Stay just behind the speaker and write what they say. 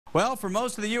Well, for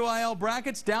most of the UIL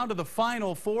brackets, down to the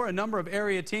Final Four, a number of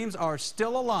area teams are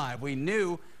still alive. We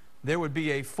knew there would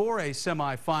be a 4A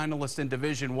semifinalist in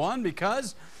Division I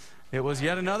because it was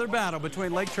yet another battle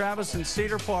between Lake Travis and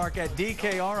Cedar Park at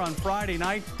DKR on Friday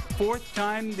night. Fourth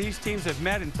time these teams have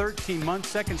met in 13 months,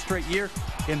 second straight year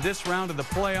in this round of the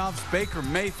playoffs. Baker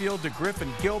Mayfield to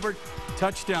Griffin Gilbert,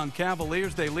 touchdown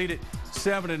Cavaliers. They lead it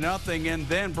 7-0, and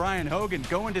then Brian Hogan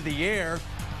going to the air.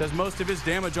 Does most of his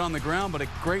damage on the ground, but a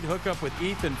great hookup with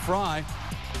Ethan Fry.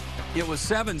 It was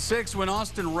 7-6 when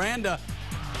Austin Randa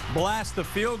blasts the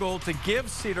field goal to give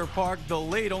Cedar Park the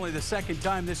lead. Only the second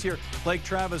time this year Lake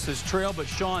Travis has trailed, but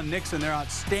Sean Nixon, their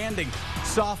outstanding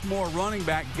sophomore running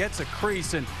back, gets a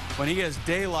crease, and when he has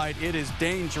daylight, it is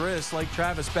dangerous. Lake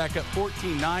Travis back up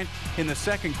 14-9 in the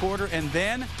second quarter, and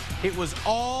then it was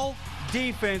all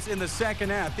defense in the second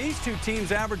half. These two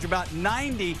teams average about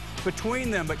 90 between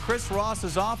them, but Chris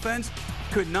Ross's offense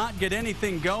could not get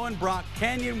anything going. Brock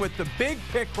Kenyon with the big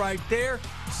pick right there.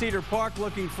 Cedar Park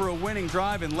looking for a winning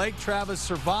drive, and Lake Travis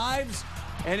survives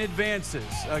and advances.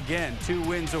 Again, 2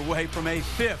 wins away from a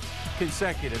 5th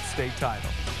consecutive state title.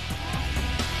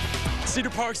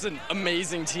 Cedar Park's an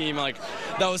amazing team. That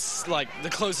was the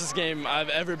closest game I've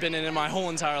ever been in my whole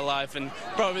entire life, and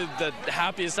probably the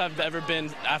happiest I've ever been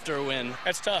after a win.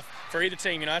 That's tough for either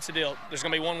team. That's the deal. There's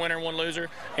going to be one winner and one loser,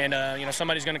 and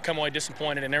somebody's going to come away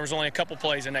disappointed. And there was only a couple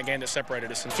plays in that game that separated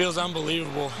us. It feels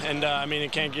unbelievable, and I mean,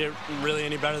 it can't get really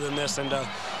any better than this. And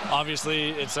obviously,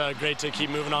 it's great to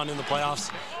keep moving on in the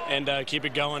playoffs and keep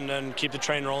it going and keep the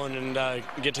train rolling and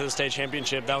get to the state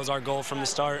championship. That was our goal from the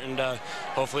start, and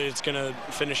hopefully, it's going to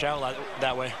finish out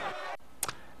that way.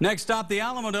 Next stop, the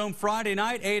Alamo Dome Friday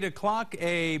night, 8 o'clock,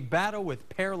 a battle with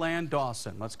Pearland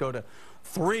Dawson. Let's go to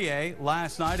 3A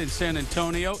last night in San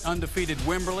Antonio. Undefeated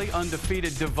Wimberley,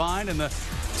 undefeated Devine, and the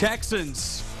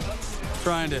Texans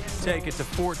trying to take it to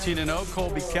 14-0.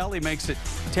 Colby Kelly makes it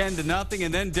 10-0,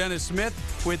 and then Dennis Smith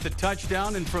with the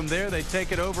touchdown, and from there they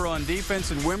take it over on defense,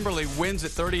 and Wimberley wins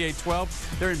at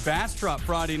 38-12. They're in Bastrop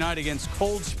Friday night against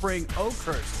Cold Spring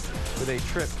Oakhurst with a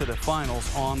trip to the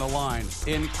finals on the line.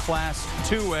 In Class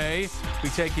 2A, we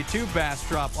take you to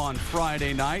Bastrop on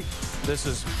Friday night. This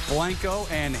is Blanco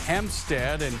and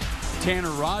Hempstead, and Tanner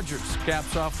Rogers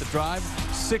caps off the drive.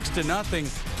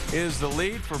 6-0 is the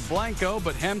lead for Blanco,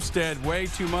 but Hempstead way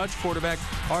too much. Quarterback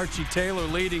Archie Taylor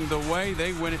leading the way.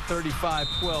 They win it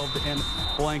 35-12 to end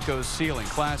Blanco's season,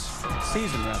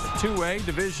 2A,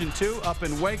 Division II, up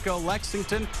in Waco,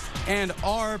 Lexington, and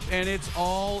ARP, and it's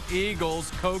all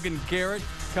Eagles. Cogan Garrett,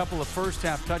 couple of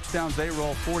first-half touchdowns. They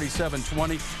roll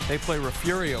 47-20. They play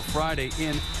Refugio Friday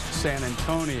in San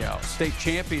Antonio. State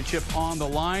championship on the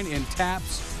line in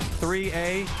TAPS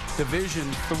 3A Division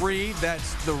III.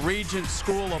 That's the Regent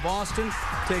School of Austin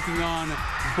taking on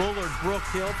Bullard Brook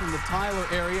Hill from the Tyler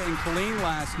area in Killeen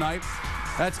last night.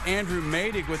 That's Andrew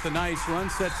Madig with a nice run,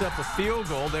 sets up a field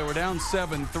goal. They were down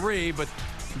 7-3, but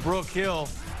Brook Hill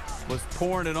was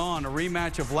pouring it on. A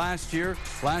rematch of last year.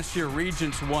 Last year,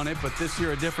 Regents won it, but this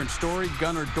year a different story.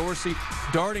 Gunnar Dorsey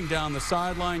darting down the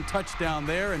sideline, touchdown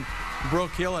there, and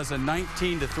Brook Hill has a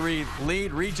 19-3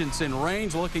 lead. Regents in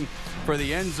range, looking for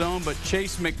the end zone, but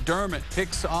Chase McDermott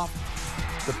picks off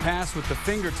the pass with the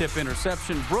fingertip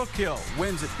interception. Brook Hill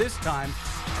wins it this time.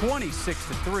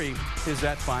 26-3 is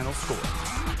that final score.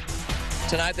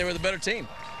 Tonight they were the better team.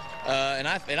 And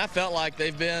I felt like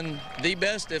they've been the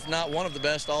best, if not one of the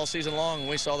best, all season long. And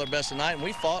we saw their best tonight, and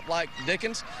we fought like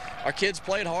Dickens. Our kids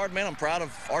played hard, man. I'm proud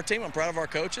of our team. I'm proud of our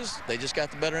coaches. They just got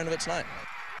the better end of it tonight.